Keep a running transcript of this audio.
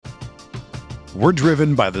We're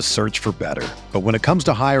driven by the search for better. But when it comes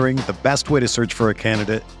to hiring, the best way to search for a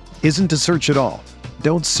candidate isn't to search at all.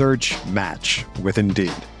 Don't search, match with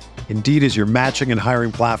Indeed. Indeed is your matching and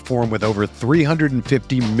hiring platform with over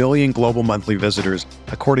 350 million global monthly visitors,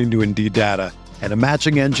 according to Indeed data, and a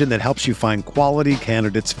matching engine that helps you find quality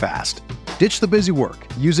candidates fast. Ditch the busy work.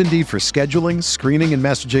 Use Indeed for scheduling, screening, and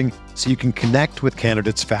messaging so you can connect with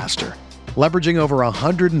candidates faster. Leveraging over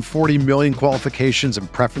 140 million qualifications and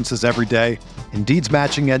preferences every day, Indeed's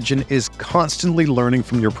matching engine is constantly learning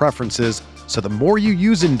from your preferences, so the more you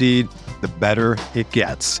use Indeed, the better it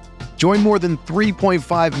gets. Join more than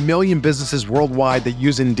 3.5 million businesses worldwide that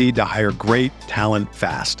use Indeed to hire great talent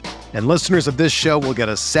fast. And listeners of this show will get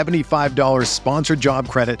a $75 sponsored job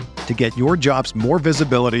credit to get your jobs more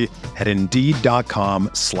visibility at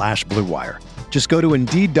Indeed.com/Blue Wire. Just go to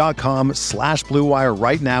Indeed.com/Blue Wire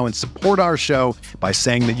right now and support our show by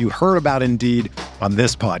saying that you heard about Indeed on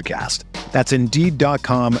this podcast. That's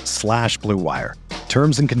Indeed.com/Blue Wire.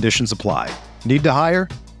 Terms and conditions apply. Need to hire?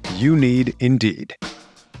 You need Indeed.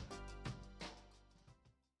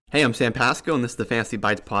 Hey, I'm Sam Pasco, and this is the Fantasy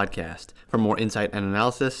Bites podcast. For more insight and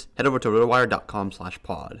analysis, head over to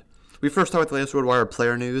rotowire.com/pod. We first start with the latest RotoWire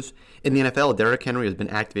player news. In the NFL, Derrick Henry has been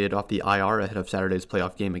activated off the IR ahead of Saturday's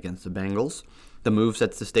playoff game against the Bengals. The move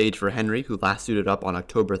sets the stage for Henry, who last suited up on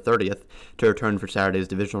October 30th, to return for Saturday's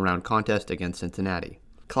divisional round contest against Cincinnati.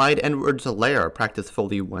 Clyde Edwards-Helaire practiced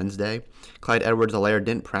fully Wednesday. Clyde Edwards-Helaire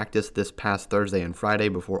didn't practice this past Thursday and Friday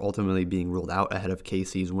before ultimately being ruled out ahead of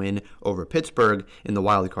KC's win over Pittsburgh in the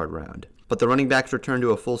wildcard round. But the running back's return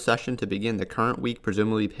to a full session to begin the current week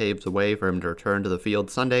presumably paves the way for him to return to the field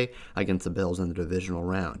Sunday against the Bills in the divisional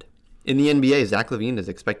round. In the NBA, Zach LaVine is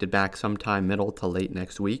expected back sometime middle to late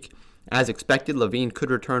next week. As expected, LaVine could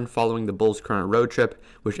return following the Bulls' current road trip,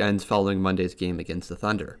 which ends following Monday's game against the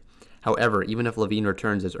Thunder. However, even if LaVine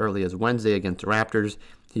returns as early as Wednesday against the Raptors,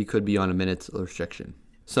 he could be on a minutes restriction.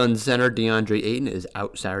 Suns center DeAndre Ayton is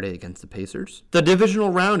out Saturday against the Pacers. The divisional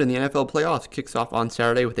round in the NFL playoffs kicks off on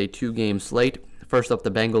Saturday with a two-game slate. First up, the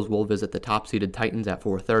Bengals will visit the top-seeded Titans at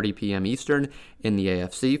 4:30 p.m. Eastern in the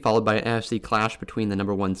AFC, followed by an NFC clash between the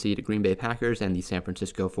number one seed Green Bay Packers and the San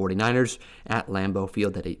Francisco 49ers at Lambeau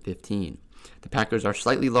Field at 8:15. The Packers are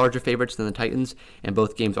slightly larger favorites than the Titans, and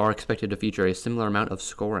both games are expected to feature a similar amount of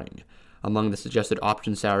scoring. Among the suggested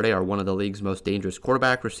options Saturday are one of the league's most dangerous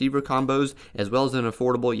quarterback-receiver combos, as well as an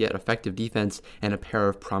affordable yet effective defense and a pair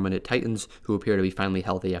of prominent Titans who appear to be finally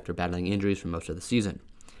healthy after battling injuries for most of the season.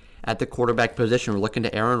 At the quarterback position, we're looking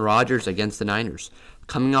to Aaron Rodgers against the Niners.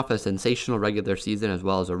 Coming off a sensational regular season as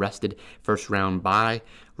well as a rested first-round bye,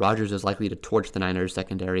 Rodgers is likely to torch the Niners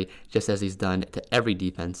secondary just as he's done to every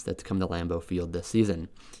defense that's come to Lambeau Field this season.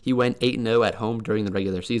 He went 8-0 at home during the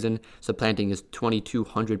regular season, supplanting his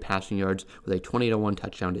 2,200 passing yards with a 20-1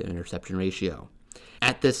 touchdown to interception ratio.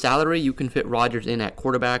 At this salary, you can fit Rodgers in at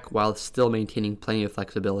quarterback while still maintaining plenty of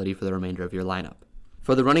flexibility for the remainder of your lineup.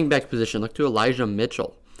 For the running back position, look to Elijah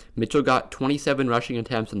Mitchell. Mitchell got 27 rushing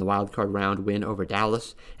attempts in the wildcard round win over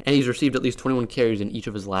Dallas, and he's received at least 21 carries in each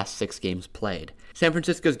of his last 6 games played. San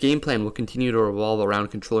Francisco's game plan will continue to revolve around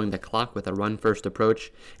controlling the clock with a run-first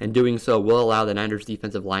approach, and doing so will allow the Niners'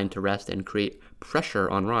 defensive line to rest and create pressure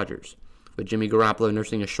on Rodgers. With Jimmy Garoppolo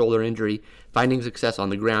nursing a shoulder injury, finding success on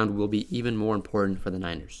the ground will be even more important for the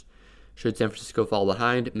Niners. Should San Francisco fall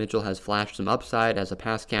behind, Mitchell has flashed some upside as a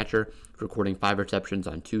pass catcher, recording 5 receptions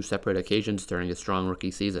on 2 separate occasions during his strong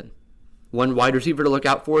rookie season. One wide receiver to look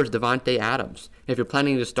out for is Devontae Adams. If you're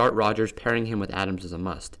planning to start Rodgers, pairing him with Adams is a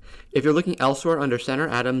must. If you're looking elsewhere under center,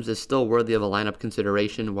 Adams is still worthy of a lineup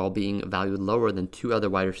consideration while being valued lower than 2 other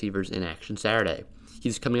wide receivers in action Saturday.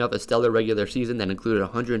 He's coming off a stellar regular season that included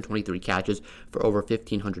 123 catches for over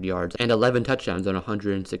 1,500 yards and 11 touchdowns on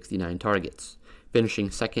 169 targets,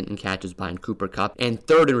 finishing second in catches behind Cooper Kupp and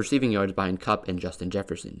third in receiving yards behind Kupp and Justin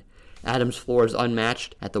Jefferson. Adams' floor is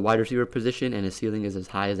unmatched at the wide receiver position, and his ceiling is as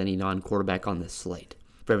high as any non-quarterback on this slate.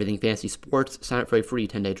 For everything fantasy sports, sign up for a free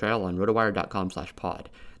 10-day trial on rotowire.com/pod.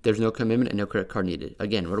 There's no commitment and no credit card needed.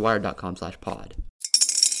 Again, rotowire.com/pod.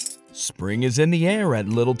 Spring is in the air at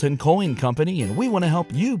Littleton Coin Company, and we want to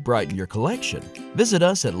help you brighten your collection. Visit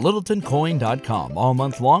us at littletoncoin.com all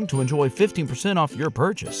month long to enjoy 15% off your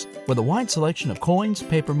purchase. With a wide selection of coins,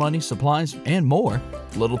 paper money, supplies, and more,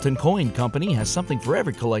 Littleton Coin Company has something for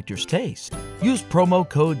every collector's taste. Use promo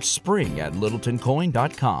code SPRING at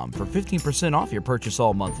littletoncoin.com for 15% off your purchase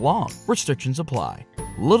all month long. Restrictions apply.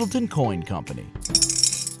 Littleton Coin Company.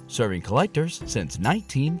 Serving collectors since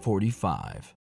 1945.